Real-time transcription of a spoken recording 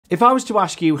If I was to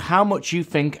ask you how much you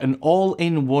think an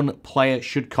all-in-one player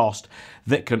should cost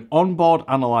that can onboard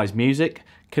analyze music,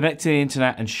 connect to the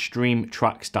internet and stream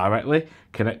tracks directly,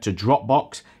 connect to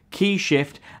Dropbox, key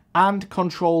shift and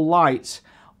control lights,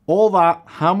 all that,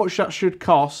 how much that should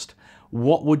cost,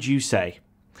 what would you say?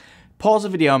 Pause the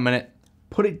video a minute,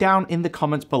 put it down in the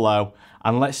comments below,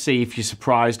 and let's see if you're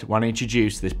surprised when I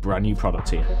introduce this brand new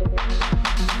product here.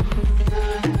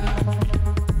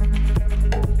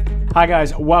 Hi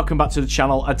guys, welcome back to the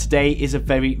channel, and today is a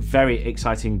very, very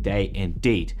exciting day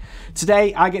indeed.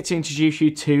 Today I get to introduce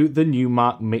you to the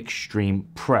Numark Mixstream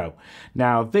Pro.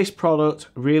 Now this product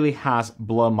really has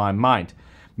blown my mind,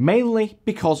 mainly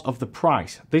because of the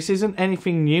price. This isn't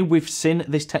anything new, we've seen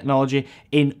this technology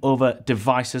in other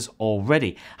devices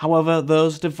already. However,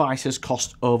 those devices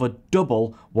cost over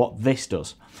double what this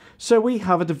does. So we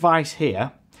have a device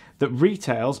here that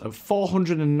retails at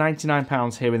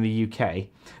 £499 here in the UK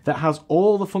that has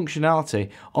all the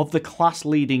functionality of the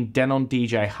class-leading Denon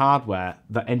DJ hardware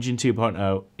that Engine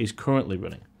 2.0 is currently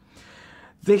running.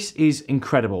 This is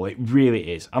incredible, it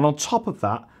really is. And on top of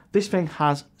that, this thing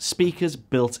has speakers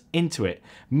built into it,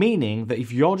 meaning that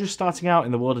if you're just starting out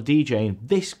in the world of DJing,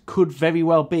 this could very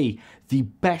well be the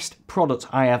best product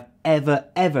I have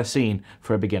ever seen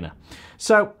for a beginner.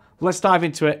 So let's dive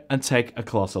into it and take a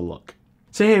closer look.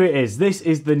 So here it is. This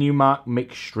is the Numark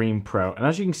Mixstream Pro, and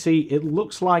as you can see, it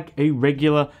looks like a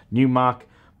regular Numark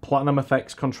Platinum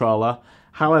Effects controller.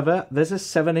 However, there's a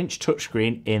 7-inch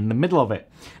touchscreen in the middle of it.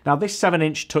 Now, this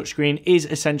 7-inch touchscreen is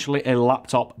essentially a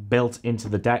laptop built into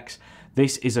the decks.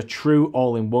 This is a true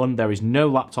all-in-one. There is no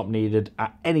laptop needed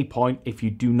at any point if you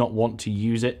do not want to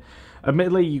use it.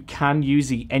 Admittedly, you can use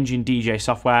the Engine DJ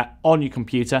software on your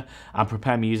computer and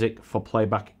prepare music for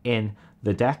playback in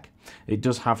the deck. It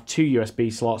does have 2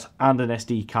 USB slots and an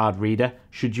SD card reader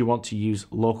should you want to use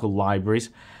local libraries.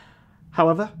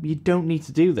 However, you don't need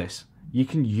to do this. You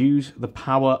can use the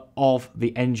power of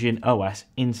the Engine OS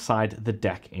inside the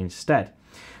deck instead.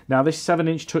 Now, this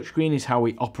 7-inch touchscreen is how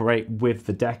we operate with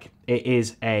the deck. It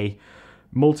is a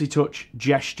multi-touch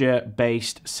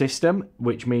gesture-based system,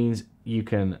 which means you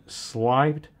can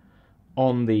slide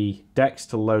on the decks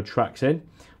to load tracks in.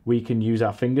 We can use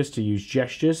our fingers to use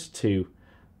gestures to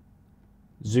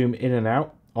zoom in and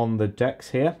out on the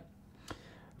decks here.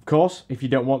 Of course, if you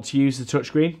don't want to use the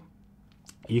touchscreen,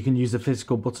 you can use the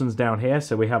physical buttons down here.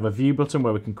 So we have a view button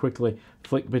where we can quickly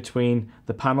flick between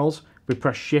the panels. If we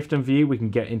press shift and view, we can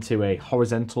get into a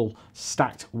horizontal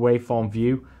stacked waveform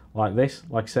view like this.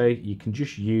 Like I say, you can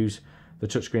just use the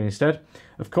touchscreen instead.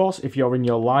 Of course, if you're in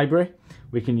your library,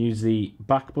 we can use the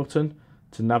back button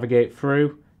to navigate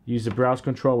through, use the browse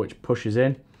control which pushes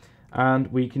in, and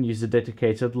we can use the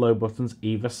dedicated load buttons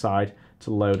either side to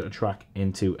load a track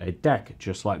into a deck,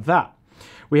 just like that.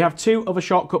 We have 2 other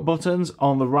shortcut buttons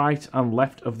on the right and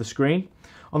left of the screen.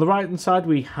 On the right hand side,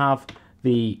 we have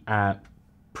the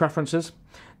preferences.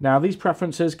 Now, these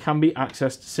preferences can be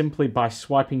accessed simply by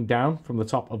swiping down from the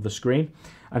top of the screen.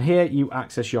 And here you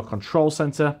access your control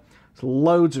center. There's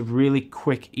loads of really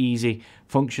quick, easy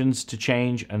functions to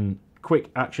change and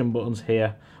quick action buttons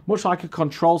here. Much like a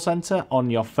control center on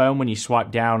your phone when you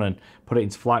swipe down and put it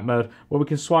into flight mode, where we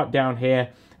can swipe down here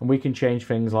and we can change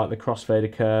things like the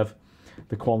crossfader curve,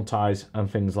 the quantize and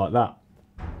things like that.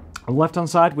 On the left hand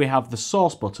side, we have the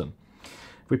source button.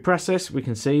 If we press this, we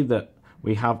can see that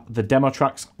we have the demo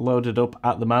tracks loaded up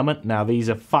at the moment. Now, these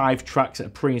are 5 tracks that are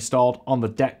pre-installed on the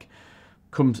deck,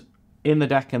 comes in the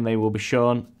deck, and they will be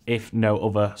shown if no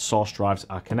other source drives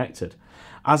are connected.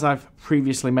 As I've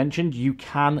previously mentioned, you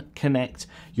can connect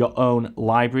your own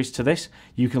libraries to this.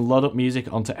 You can load up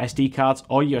music onto SD cards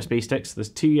or USB sticks. There's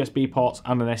 2 USB ports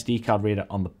and an SD card reader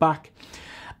on the back.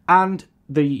 And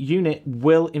the unit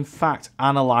will, in fact,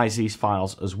 analyze these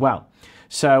files as well.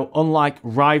 So unlike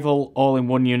rival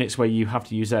all-in-one units where you have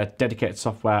to use a dedicated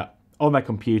software on their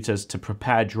computers to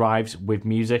prepare drives with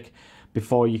music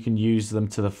before you can use them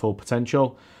to the full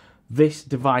potential, this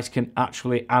device can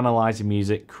actually analyze the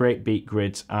music, create beat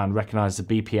grids, and recognize the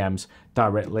BPMs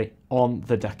directly on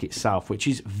the deck itself, which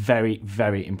is very,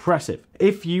 very impressive.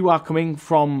 If you are coming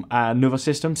from another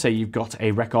system, say you've got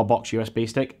a Record Box USB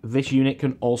stick, this unit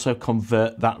can also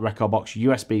convert that Record Box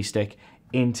USB stick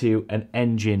into an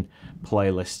Engine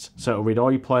playlist. So it'll read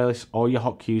all your playlists, all your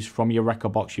hotkeys from your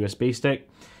Record Box USB stick.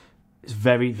 It's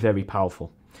very, very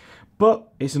powerful.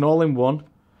 But it's an all-in-one.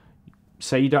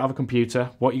 Say you don't have a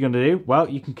computer, what you're going to do? Well,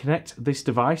 you can connect this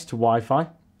device to Wi-Fi,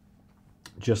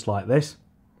 just like this.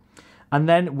 And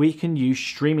then we can use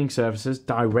streaming services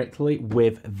directly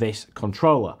with this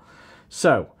controller.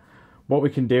 So what we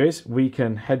can do is we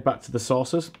can head back to the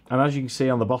sources, and as you can see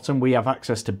on the bottom, we have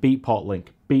access to Beatport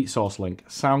link, BeatSource link,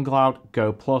 SoundCloud,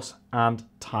 Go Plus, and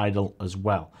Tidal as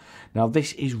well. Now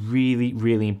this is really,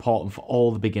 really important for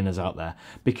all the beginners out there,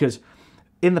 because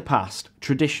in the past,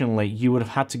 traditionally, you would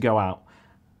have had to go out,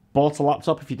 bought a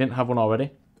laptop if you didn't have one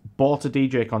already, bought a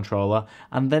DJ controller,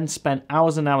 and then spent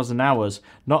hours and hours and hours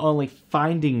not only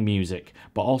finding music,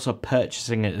 but also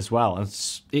purchasing it as well.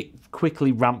 And it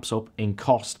quickly ramps up in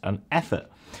cost and effort.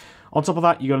 On top of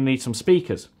that, you're going to need some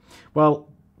speakers. Well,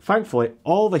 thankfully,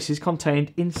 all this is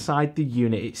contained inside the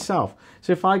unit itself.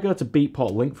 So if I go to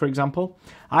Beatport link, for example,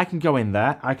 I can go in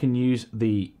there, I can use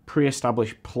the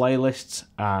pre-established playlists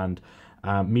and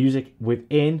music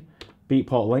within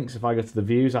Beatport links. If I go to the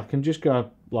views, I can just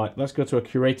go, like, let's go to a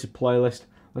curated playlist.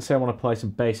 Let's say I want to play some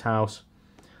bass house,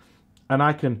 and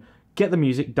I can get the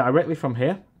music directly from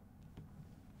here.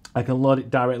 I can load it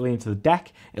directly into the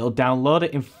deck. It'll download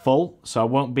it in full, so I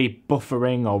won't be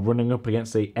buffering or running up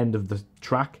against the end of the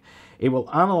track. It will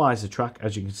analyze the track,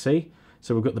 as you can see.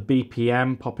 So we've got the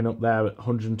BPM popping up there at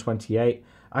 128.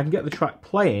 I can get the track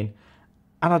playing,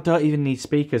 and I don't even need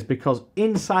speakers, because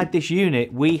inside this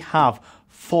unit we have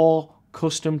 4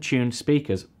 custom tuned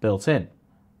speakers built in.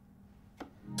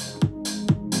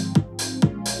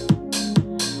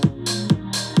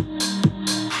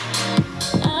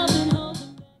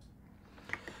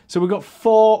 So we've got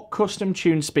 4 custom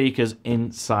tuned speakers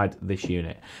inside this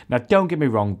unit. Now don't get me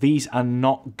wrong, these are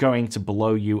not going to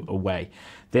blow you away.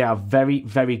 They are very,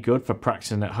 very good for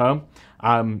practicing at home.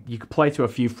 You could play to a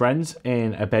few friends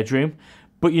in a bedroom,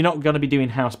 but you're not going to be doing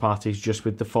house parties just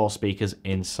with the 4 speakers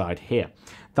inside here.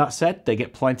 That said, they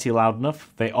get plenty loud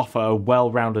enough. They offer a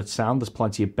well-rounded sound. There's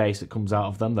plenty of bass that comes out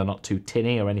of them. They're not too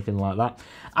tinny or anything like that.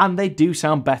 And they do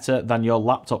sound better than your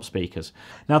laptop speakers.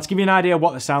 Now, to give you an idea of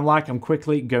what they sound like, I'm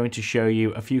quickly going to show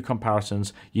you a few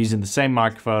comparisons using the same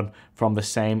microphone from the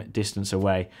same distance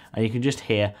away. And you can just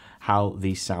hear how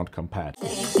these sound compared.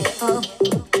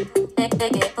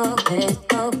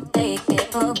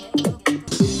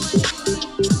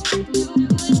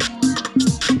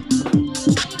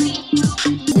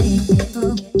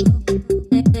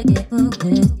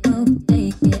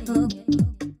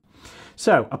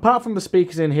 So, apart from the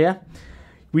speakers in here,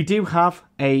 we do have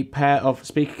a pair of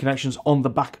speaker connections on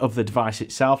the back of the device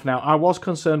itself. Now, I was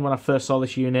concerned when I first saw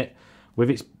this unit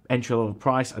with its entry-level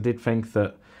price. I did think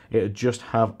that it would just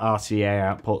have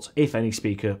RCA outputs, if any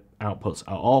speaker outputs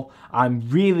at all. I'm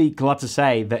really glad to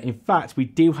say that, in fact, we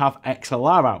do have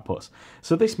XLR outputs.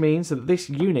 So this means that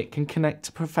this unit can connect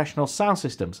to professional sound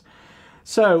systems.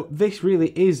 So this really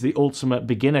is the ultimate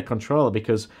beginner controller,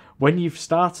 because when you've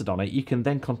started on it, you can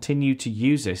then continue to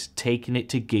use this, taking it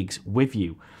to gigs with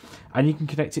you. And you can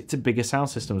connect it to bigger sound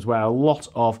systems where a lot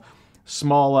of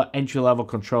smaller entry-level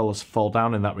controllers fall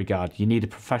down in that regard. You need a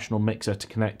professional mixer to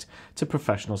connect to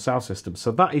professional sound systems.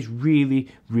 So that is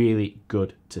really, really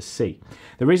good to see.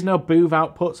 There is no Booth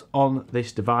output on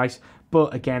this device,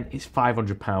 but again, it's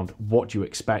 £500. What do you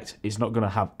expect? It's not going to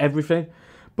have everything.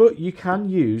 But you can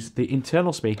use the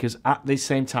internal speakers at the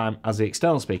same time as the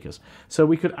external speakers. So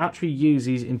we could actually use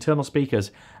these internal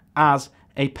speakers as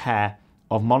a pair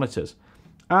of monitors.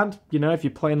 And, you know, if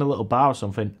you're playing a little bar or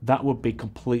something, that would be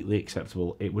completely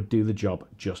acceptable. It would do the job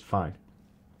just fine.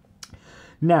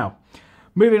 Now,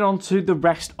 moving on to the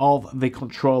rest of the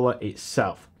controller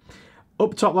itself.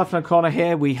 Up top left-hand corner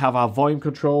here, we have our volume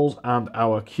controls and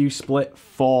our Q split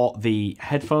for the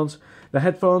headphones. The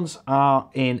headphones are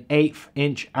in 1/8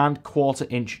 inch and 1/4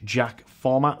 inch jack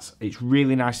formats. It's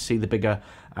really nice to see the bigger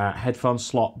headphone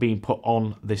slot being put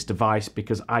on this device,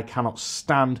 because I cannot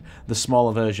stand the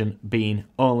smaller version being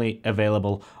only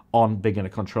available on beginner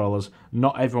controllers.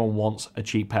 Not everyone wants a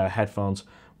cheap pair of headphones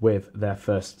with their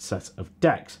first set of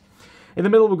decks. In the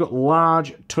middle, we've got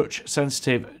large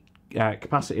touch-sensitive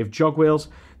capacitive jog wheels.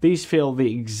 These feel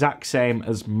the exact same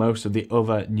as most of the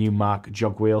other Numark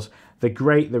jog wheels. They're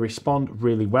great, they respond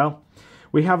really well.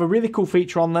 We have a really cool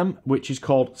feature on them, which is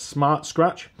called Smart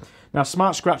Scratch. Now,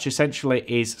 Smart Scratch essentially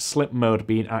is slip mode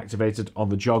being activated on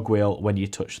the jog wheel when you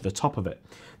touch the top of it.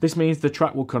 This means the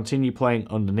track will continue playing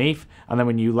underneath, and then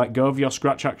when you let go of your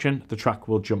scratch action, the track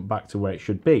will jump back to where it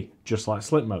should be, just like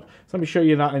slip mode. So let me show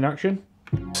you that in action.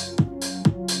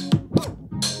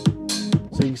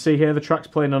 So you can see here the track's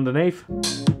playing underneath,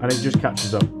 and it just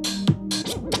catches up.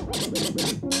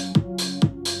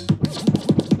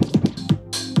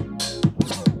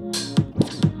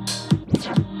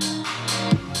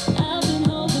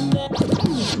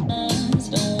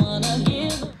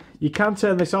 You can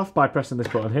turn this off by pressing this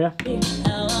button here.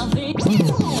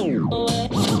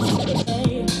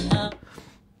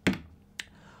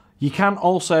 You can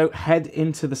also head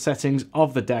into the settings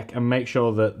of the deck and make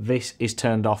sure that this is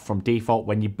turned off from default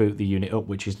when you boot the unit up,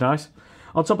 which is nice.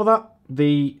 On top of that,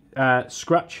 the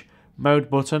scratch mode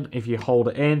button, if you hold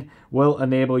it in, will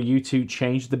enable you to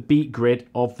change the beat grid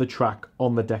of the track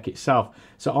on the deck itself.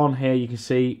 So on here you can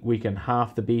see we can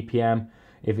half the BPM.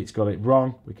 If it's got it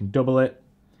wrong, we can double it.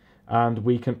 And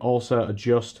we can also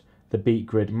adjust the beat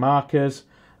grid markers,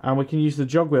 and we can use the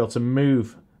jog wheel to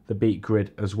move the beat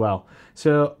grid as well.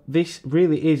 So this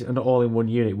really is an all-in-one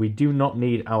unit. We do not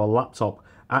need our laptop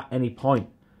at any point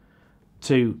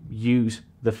to use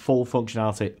the full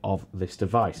functionality of this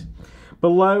device.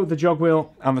 Below the jog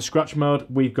wheel and the scratch mode,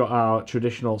 we've got our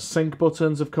traditional sync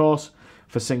buttons, of course,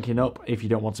 for syncing up. If you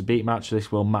don't want to beat match,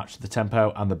 this will match the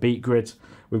tempo and the beat grids.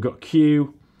 We've got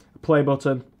Q, play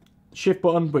button, shift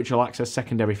button, which will access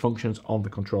secondary functions on the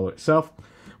controller itself.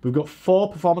 We've got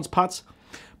 4 performance pads,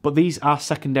 but these are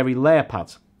secondary layer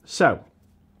pads. So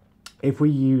if we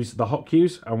use the hot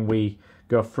cues and we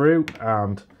go through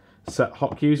and set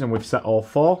hot cues, and we've set all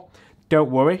 4, don't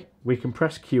worry, we can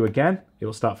press Q again, it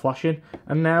will start flashing,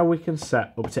 and now we can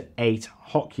set up to 8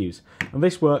 hot cues. And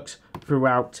this works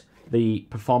throughout the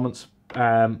performance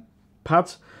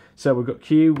pads. So we've got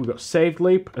Q, we've got saved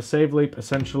loop. A saved loop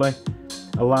essentially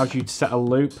allows you to set a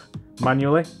loop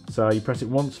manually. So you press it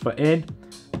once for in,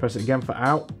 press it again for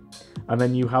out, and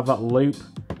then you have that loop.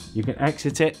 You can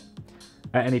exit it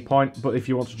at any point, but if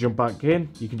you want to jump back in,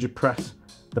 you can just press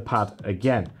the pad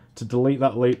again. To delete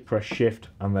that loop, press shift,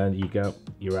 and then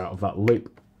you're out of that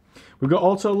loop. We've got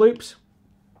auto loops.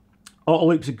 Auto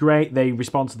loops are great, they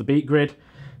respond to the beat grid.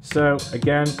 So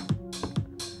again,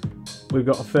 we've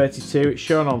got a 32, it's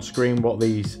shown on screen what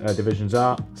these divisions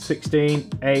are. 16,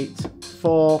 8,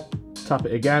 4, tap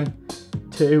it again,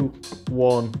 2,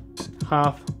 1,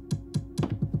 half,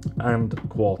 and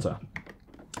quarter.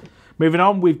 Moving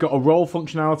on, we've got a roll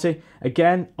functionality.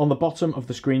 Again, on the bottom of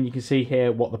the screen, you can see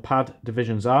here what the pad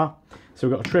divisions are. So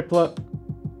we've got a triplet,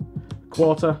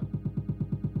 quarter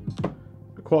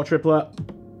triplet,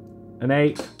 an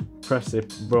 8, press the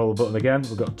roll button again.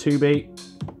 We've got a 2 beat,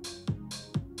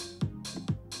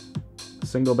 a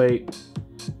single beat,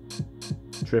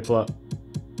 triplet,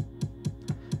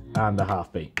 and a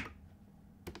half beat.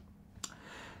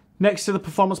 Next to the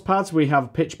performance pads, we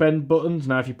have pitch bend buttons.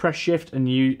 Now, if you press shift and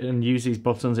use these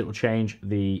buttons, it will change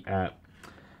the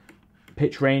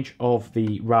pitch range of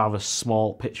the rather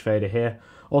small pitch fader here.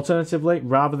 Alternatively,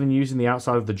 rather than using the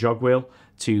outside of the jog wheel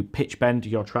to pitch bend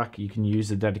your track, you can use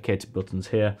the dedicated buttons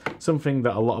here, something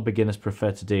that a lot of beginners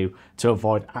prefer to do to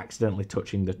avoid accidentally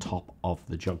touching the top of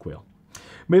the jog wheel.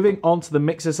 Moving on to the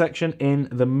mixer section in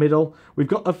the middle, we've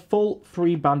got a full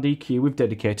 3-band EQ with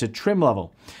dedicated trim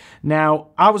level. Now,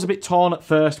 I was a bit torn at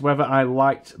first whether I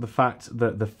liked the fact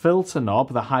that the filter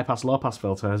knob, the high-pass, low-pass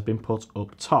filter, has been put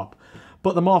up top.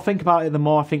 But the more I think about it, the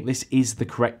more I think this is the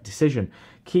correct decision.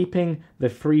 Keeping the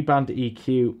 3-band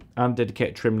EQ and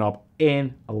dedicated trim knob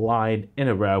in a line, in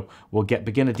a row, will get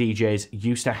beginner DJs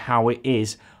used to how it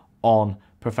is on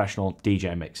professional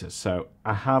DJ mixers. So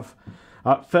I have...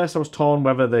 At first I was torn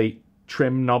whether the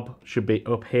trim knob should be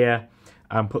up here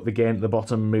and put the gain at the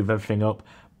bottom and move everything up.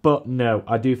 But no,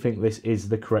 I do think this is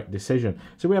the correct decision.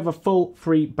 So we have a full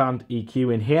 3-band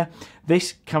EQ in here.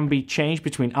 This can be changed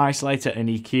between isolator and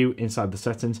EQ inside the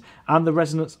settings, and the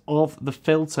resonance of the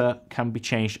filter can be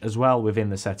changed as well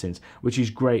within the settings, which is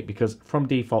great because from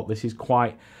default this is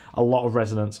quite a lot of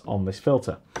resonance on this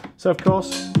filter. So of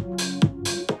course,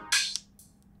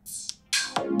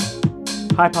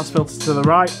 high pass filter to the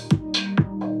right,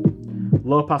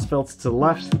 low pass filter to the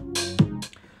left,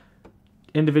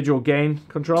 individual gain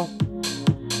control,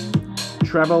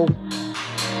 treble,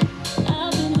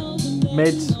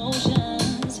 mids,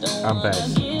 and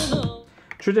bass.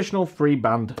 Traditional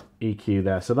 3-band EQ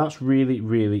there, so that's really,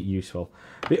 really useful.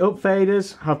 The up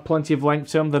faders have plenty of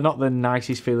length to them. They're not the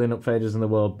nicest feeling up faders in the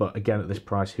world, but again, at this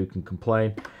price, who can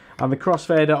complain? And the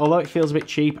crossfader, although it feels a bit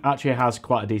cheap, actually has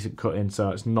quite a decent cut in,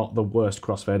 so it's not the worst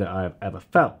crossfader I have ever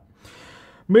felt.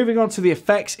 Moving on to the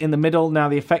effects in the middle. Now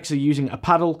the effects are using a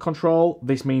paddle control.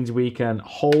 This means we can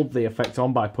hold the effect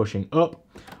on by pushing up,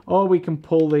 or we can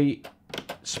pull the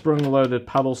sprung-loaded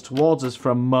paddles towards us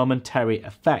for a momentary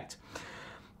effect.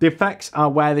 The effects are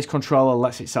where this controller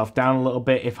lets itself down a little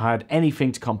bit. If I had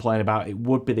anything to complain about, it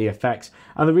would be the effects.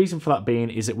 And the reason for that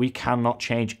being is that we cannot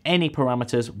change any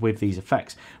parameters with these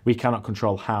effects. We cannot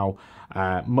control how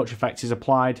much effect is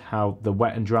applied, how the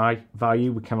wet and dry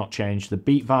value. We cannot change the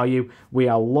beat value. We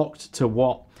are locked to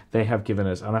what they have given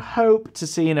us. And I hope to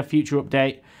see in a future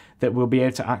update that we'll be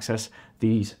able to access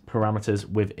these parameters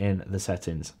within the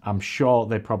settings. I'm sure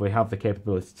they probably have the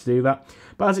capability to do that.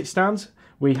 But as it stands,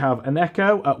 We have an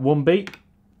echo at 1 beat.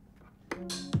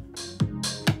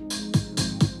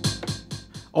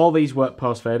 All these work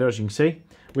post fader, as you can see.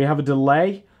 We have a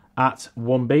delay at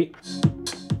 1 beat.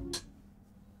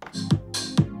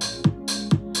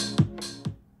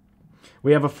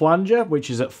 We have a flanger, which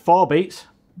is at 4 beats.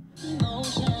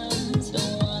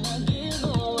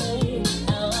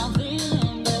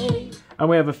 And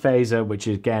we have a phaser, which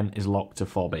again is locked to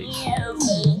 4 beats.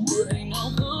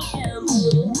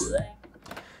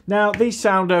 Now, these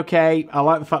sound okay. I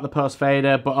like the fact the post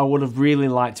fader, but I would have really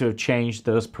liked to have changed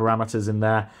those parameters in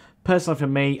there. Personally, for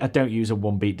me, I don't use a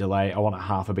 1 beat delay. I want a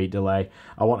half a beat delay.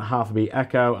 I want a half a beat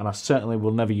echo, and I certainly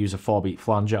will never use a 4 beat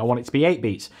flanger. I want it to be 8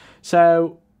 beats.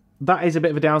 So that is a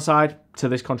bit of a downside to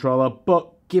this controller,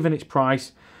 but given its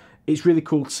price, it's really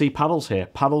cool to see paddles here.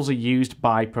 Paddles are used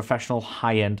by professional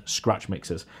high-end scratch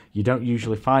mixers. You don't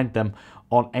usually find them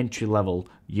on entry-level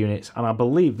units, and I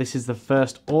believe this is the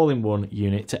first all-in-one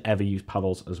unit to ever use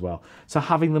paddles as well. So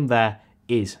having them there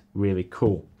is really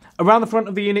cool. Around the front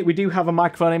of the unit, we do have a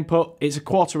microphone input. It's a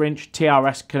 1/4 inch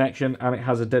TRS connection, and it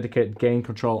has a dedicated gain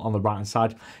control on the right-hand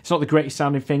side. It's not the greatest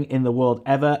sounding thing in the world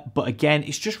ever, but again,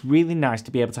 it's just really nice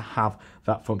to be able to have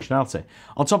that functionality.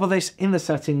 On top of this, in the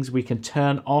settings, we can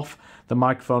turn off the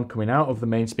microphone coming out of the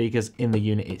main speakers in the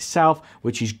unit itself,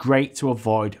 which is great to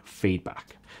avoid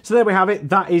feedback. So there we have it.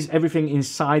 That is everything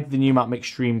inside the Numark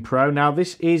Mixstream Pro. Now,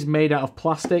 this is made out of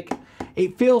plastic.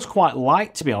 It feels quite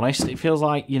light, to be honest. It feels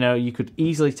like, you know, you could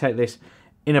easily take this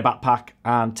in a backpack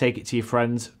and take it to your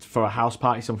friends for a house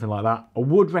party, something like that. I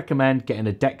would recommend getting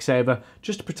a deck saver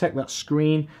just to protect that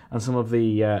screen and some of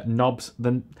the knobs.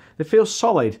 They feel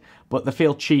solid, but they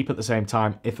feel cheap at the same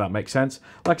time, if that makes sense.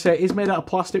 Like I say, it is made out of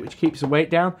plastic, which keeps the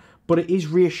weight down, but it is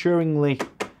reassuringly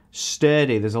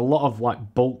sturdy. There's a lot of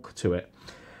like bulk to it.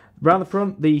 Around the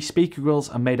front, the speaker grills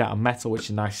are made out of metal, which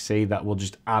is nice to see. That will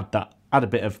just add a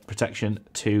bit of protection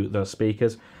to those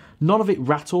speakers. None of it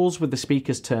rattles with the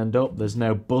speakers turned up. There's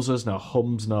no buzzers, no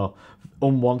hums, no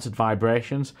unwanted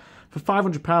vibrations. For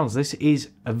 £500, this is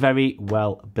a very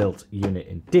well built unit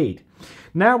indeed.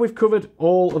 Now we've covered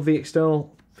all of the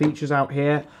external features out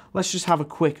here, let's just have a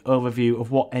quick overview of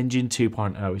what Engine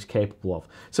 2.0 is capable of.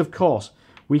 So of course,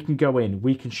 we can go in,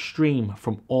 we can stream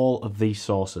from all of these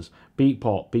sources.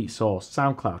 Beatport, BeatSource,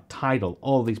 SoundCloud, Tidal,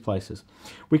 all of these places.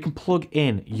 We can plug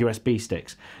in USB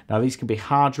sticks. Now these can be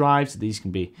hard drives, these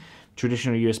can be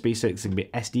traditional USB sticks, they can be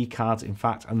SD cards in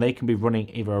fact, and they can be running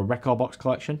either a record box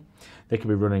collection, they can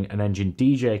be running an Engine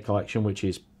DJ collection, which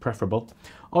is preferable,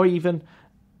 or even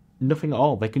nothing at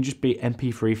all. They can just be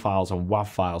MP3 files and WAV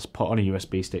files put on a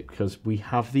USB stick, because we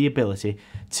have the ability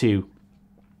to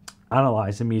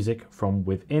analyze the music from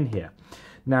within here.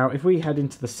 Now, if we head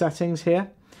into the settings here,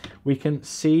 we can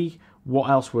see what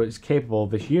else is capable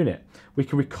of this unit. We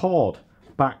can record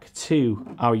back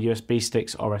to our USB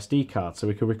sticks or SD cards, so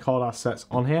we can record our sets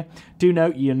on here. Do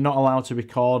note you're not allowed to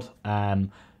record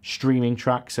streaming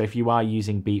tracks, so if you are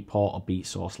using Beatport or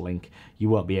BeatSource link, you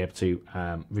won't be able to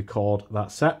record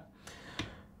that set.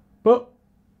 But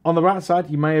on the right side,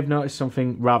 you may have noticed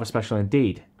something rather special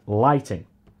indeed: lighting.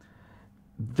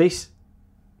 This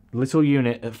little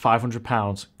unit at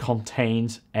 £500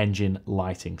 contains engine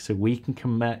lighting, so we can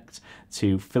connect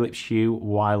to Philips Hue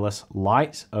wireless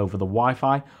lights over the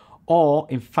Wi-Fi, or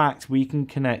in fact we can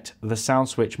connect the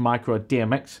SoundSwitch micro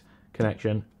DMX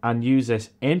connection and use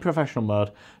this in professional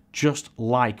mode, just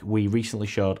like we recently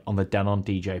showed on the Denon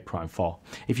DJ Prime 4.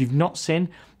 If you've not seen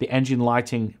the engine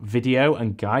lighting video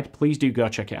and guide, please do go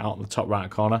check it out in the top right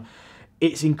corner.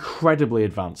 It's incredibly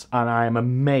advanced, and I am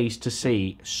amazed to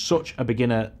see such a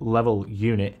beginner level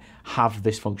unit have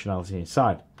this functionality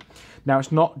inside. Now,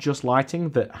 it's not just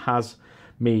lighting that has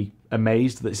me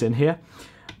amazed that it's in here.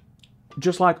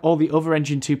 Just like all the other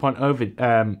Engine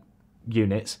 2.0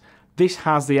 units, this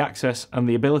has the access and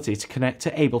the ability to connect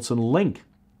to Ableton Link.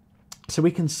 So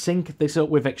we can sync this up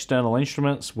with external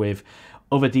instruments, with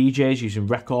other DJs using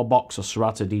Rekordbox or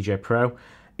Serato DJ Pro.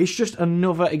 It's just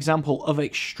another example of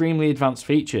extremely advanced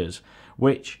features,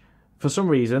 which for some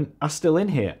reason are still in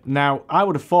here. Now, I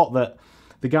would have thought that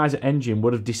the guys at Engine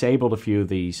would have disabled a few of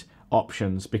these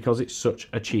options because it's such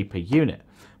a cheaper unit.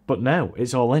 But no,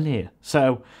 it's all in here.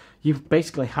 So you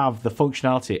basically have the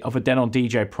functionality of a Denon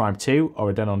DJ Prime 2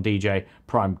 or a Denon DJ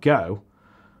Prime Go,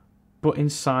 but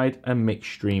inside a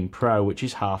Mixstream Pro, which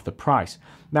is half the price.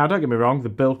 Now, don't get me wrong, the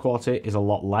build quality is a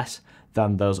lot less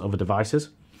than those other devices.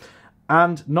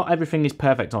 And not everything is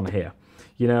perfect on here.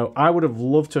 You know, I would have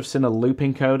loved to have seen a loop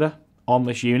encoder on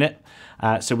this unit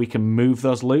so we can move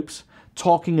those loops.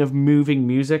 Talking of moving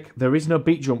music, there is no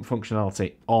beat jump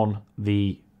functionality on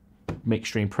the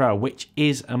Mixstream Pro, which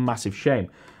is a massive shame.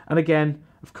 And again,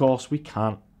 Of course, we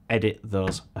can't edit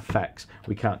those effects.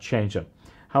 We can't change them.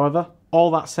 However,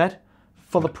 all that said,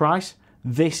 for the price,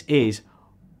 this is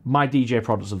my DJ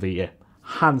products of the year.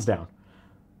 Hands down.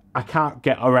 I can't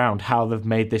get around how they've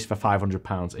made this for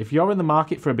 £500. If you're in the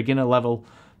market for a beginner level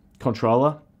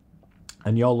controller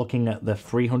and you're looking at the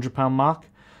 £300 mark,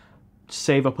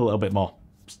 save up a little bit more.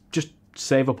 Just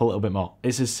save up a little bit more.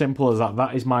 It's as simple as that.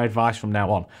 That is my advice from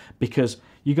now on, because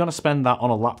you're going to spend that on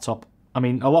a laptop. I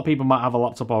mean, a lot of people might have a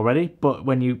laptop already, but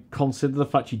when you consider the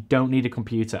fact you don't need a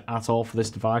computer at all for this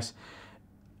device,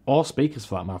 or speakers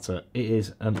for that matter, it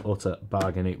is an utter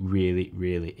bargain. It really,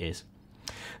 really is.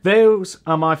 Those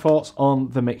are my thoughts on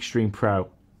the Mixstream Pro.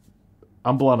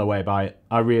 I'm blown away by it.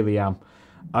 I really am.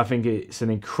 I think it's an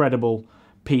incredible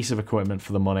piece of equipment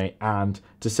for the money, and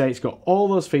to say it's got all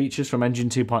those features from Engine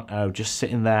 2.0 just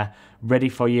sitting there ready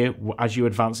for you as you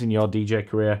advance in your DJ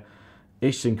career,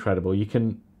 it's incredible. You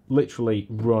can literally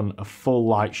run a full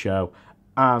light show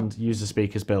and use the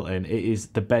speakers built in. It is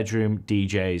the bedroom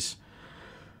DJ's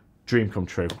dream come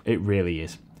true. It really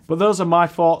is. But those are my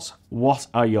thoughts. What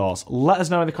are yours? Let us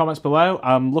know in the comments below.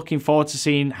 I'm looking forward to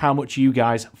seeing how much you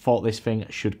guys thought this thing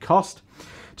should cost.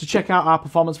 To check out our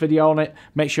performance video on it,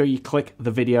 make sure you click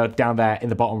the video down there in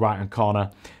the bottom right hand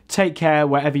corner. Take care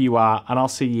wherever you are, and I'll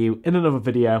see you in another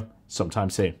video sometime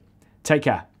soon. Take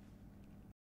care.